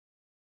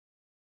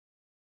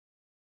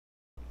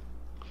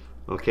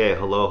Okay,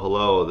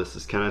 hello, this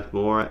is Kenneth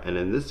Moore, and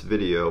in this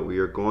video we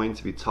are going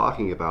to be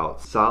talking about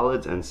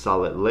solids and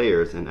solid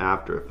layers in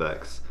After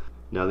Effects.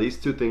 Now these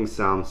two things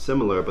sound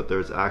similar, but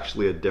there's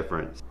actually a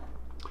difference.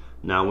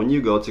 Now when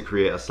you go to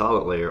create a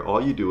solid layer,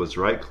 all you do is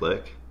right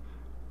click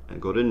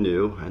and go to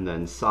New and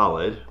then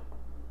Solid,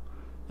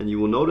 and you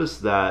will notice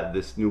that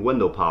this new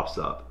window pops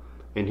up.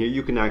 And here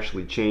you can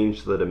actually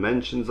change the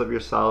dimensions of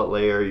your solid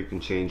layer, you can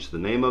change the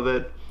name of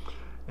it,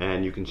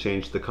 and you can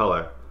change the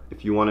color.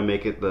 If you want to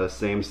make it the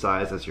same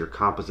size as your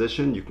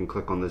composition, you can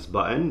click on this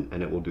button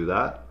and it will do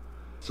that.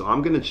 So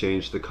I'm going to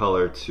change the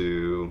color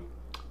to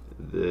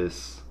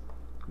this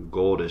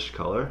goldish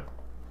color.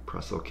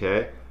 Press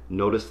OK.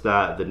 Notice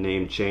that the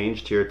name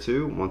changed here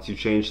too. Once you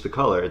change the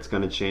color, it's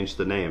going to change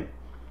the name.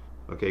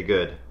 Okay,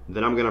 good.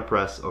 Then I'm going to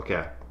press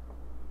OK.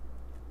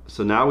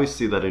 So now we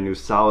see that a new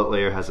solid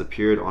layer has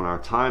appeared on our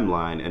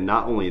timeline, and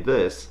not only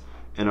this,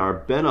 in our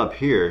bin up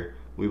here,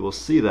 we will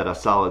see that a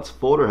solids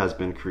folder has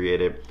been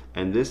created,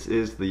 and this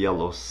is the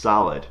yellow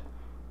solid.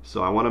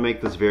 So I want to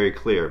make this very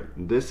clear.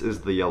 This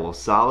is the yellow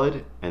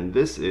solid, and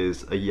this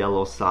is a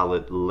yellow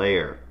solid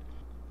layer.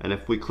 And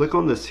if we click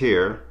on this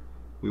here,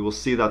 we will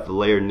see that the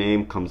layer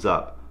name comes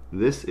up.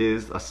 This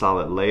is a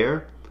solid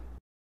layer,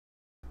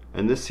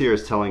 and this here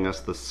is telling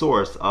us the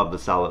source of the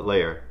solid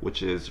layer,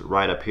 which is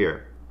right up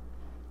here.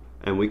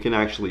 And we can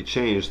actually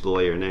change the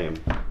layer name.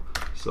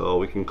 So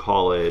we can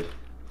call it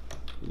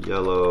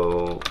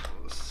yellow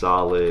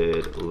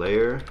solid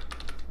layer.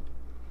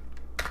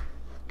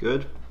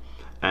 Good.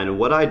 And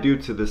what I do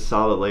to this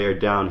solid layer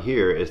down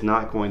here is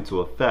not going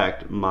to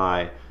affect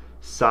my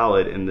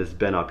solid in this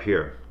bin up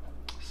here.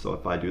 So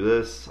if I do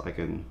this, I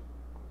can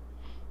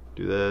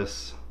do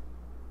this.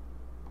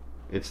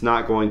 It's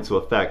not going to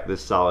affect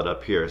this solid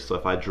up here. So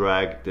if I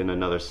dragged in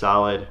another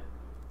solid,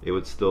 it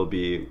would still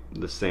be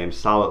the same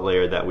solid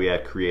layer that we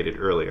had created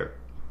earlier.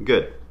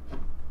 Good.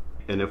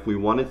 And if we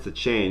wanted to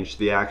change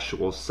the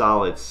actual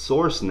solid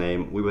source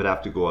name, we would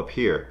have to go up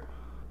here.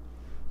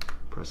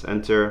 Press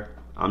enter.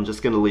 I'm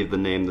just going to leave the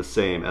name the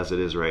same as it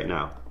is right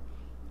now.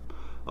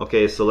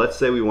 Okay, so let's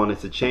say we wanted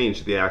to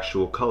change the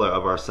actual color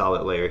of our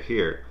solid layer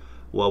here.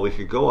 Well, we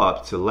could go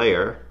up to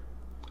Layer,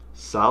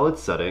 Solid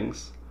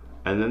Settings,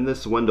 and then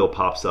this window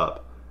pops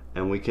up.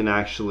 And we can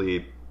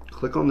actually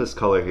click on this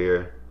color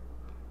here,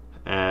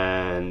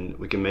 and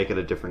we can make it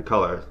a different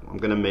color. I'm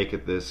going to make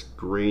it this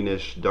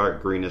greenish,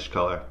 dark greenish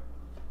color.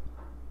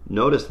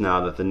 Notice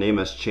now that the name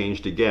has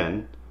changed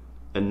again,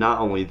 and not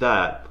only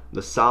that,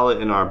 the solid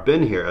in our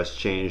bin here has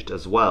changed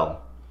as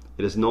well.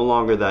 It is no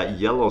longer that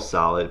yellow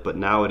solid, but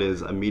now it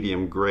is a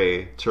medium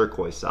gray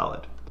turquoise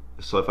solid.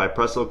 So if I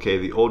press OK,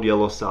 the old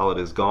yellow solid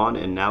is gone,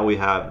 and now we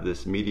have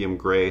this medium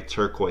gray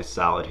turquoise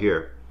solid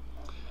here.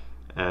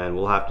 And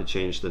we'll have to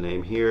change the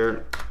name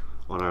here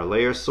on our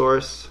layer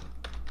source.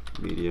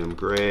 Medium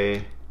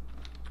gray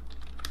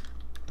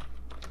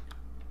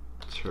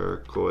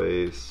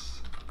turquoise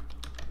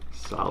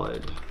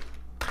solid.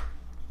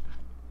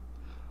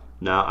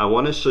 Now I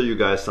want to show you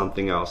guys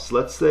something else.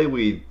 Let's say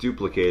we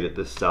duplicated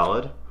this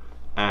solid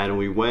and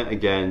we went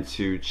again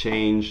to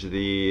change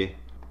the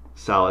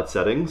solid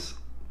settings,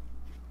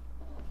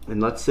 and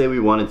let's say we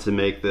wanted to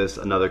make this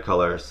another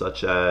color,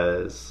 such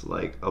as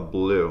like a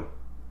blue.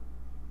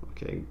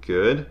 Okay,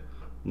 good.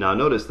 Now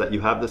notice that you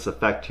have this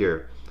effect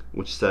here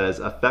which says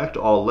affect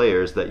all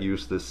layers that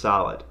use this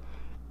solid.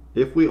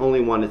 If we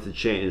only wanted to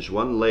change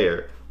one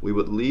layer, we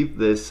would leave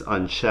this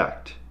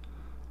unchecked,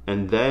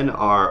 and then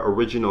our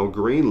original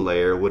green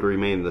layer would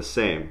remain the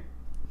same,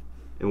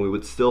 and we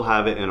would still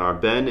have it in our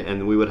bin,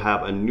 and we would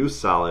have a new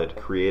solid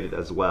created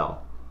as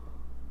well.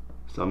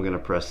 So I'm going to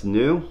press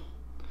New.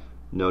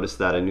 Notice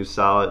that a new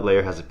solid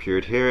layer has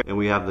appeared here, and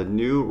we have the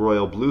new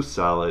royal blue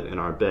solid in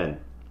our bin.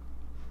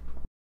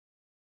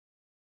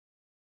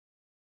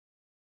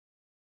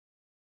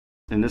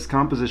 In this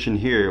composition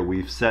here,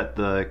 we've set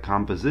the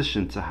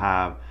composition to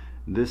have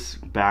this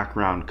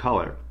background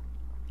color.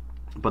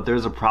 But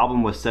there's a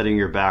problem with setting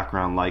your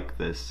background like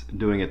this,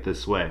 doing it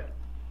this way.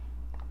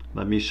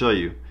 Let me show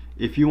you.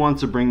 If you want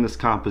to bring this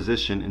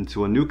composition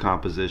into a new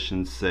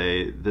composition,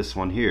 say this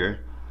one here,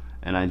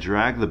 and I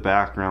drag the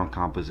background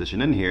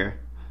composition in here,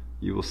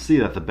 you will see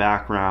that the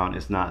background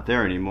is not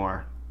there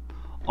anymore.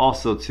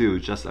 Also too,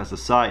 just as a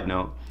side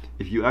note,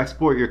 if you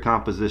export your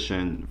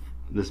composition,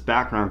 this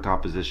background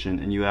composition,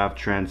 and you have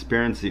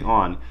transparency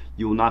on,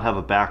 you will not have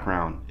a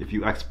background if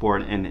you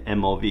export in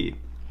MLV.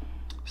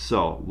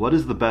 So what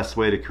is the best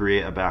way to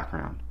create a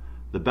background?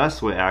 The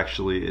best way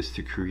actually is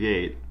to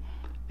create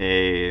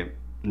a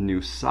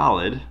new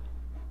solid.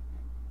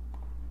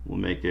 We'll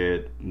make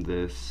it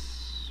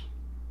this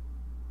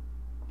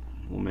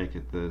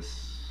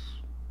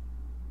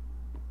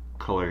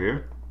color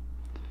here.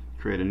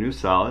 Create a new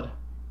solid,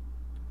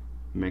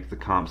 make the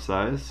comp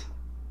size,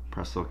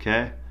 press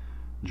OK.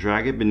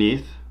 Drag it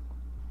beneath,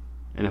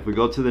 and if we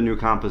go to the new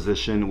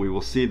composition, we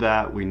will see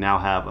that we now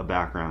have a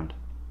background.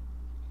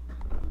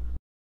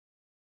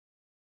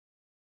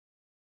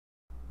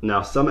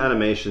 Now some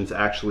animations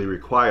actually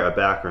require a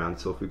background,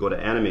 so if we go to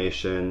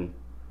animation,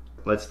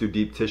 let's do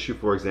deep tissue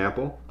for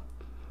example.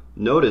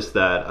 Notice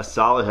that a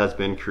solid has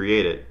been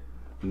created.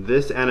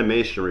 This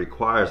animation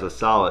requires a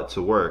solid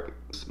to work.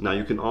 Now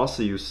you can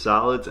also use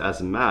solids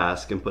as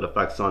masks and put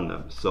effects on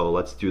them. So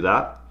let's do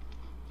that.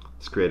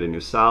 Let's create a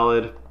new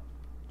solid.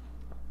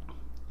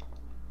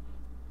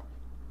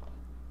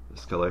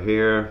 This color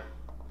here,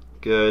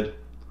 good.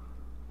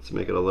 Let's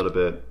make it a little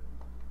bit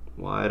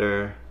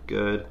wider,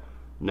 good.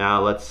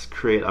 Now let's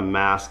create a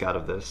mask out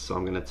of this. So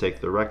I'm gonna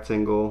take the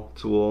rectangle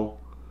tool,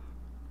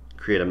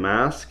 create a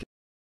mask,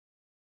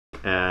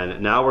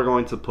 and now we're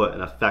going to put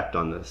an effect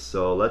on this.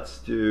 So let's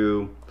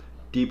do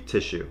deep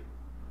tissue.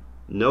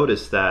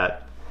 Notice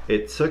that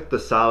it took the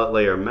solid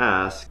layer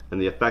mask and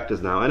the effect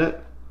is now in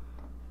it.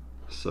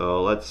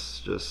 So let's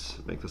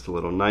just make this a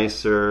little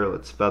nicer.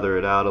 Let's feather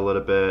it out a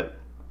little bit.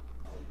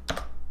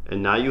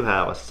 And now you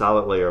have a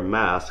solid layer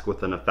mask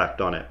with an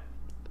effect on it.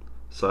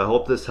 So I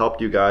hope this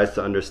helped you guys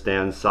to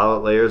understand solid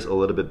layers a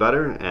little bit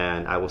better,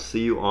 and I will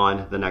see you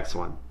on the next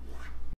one.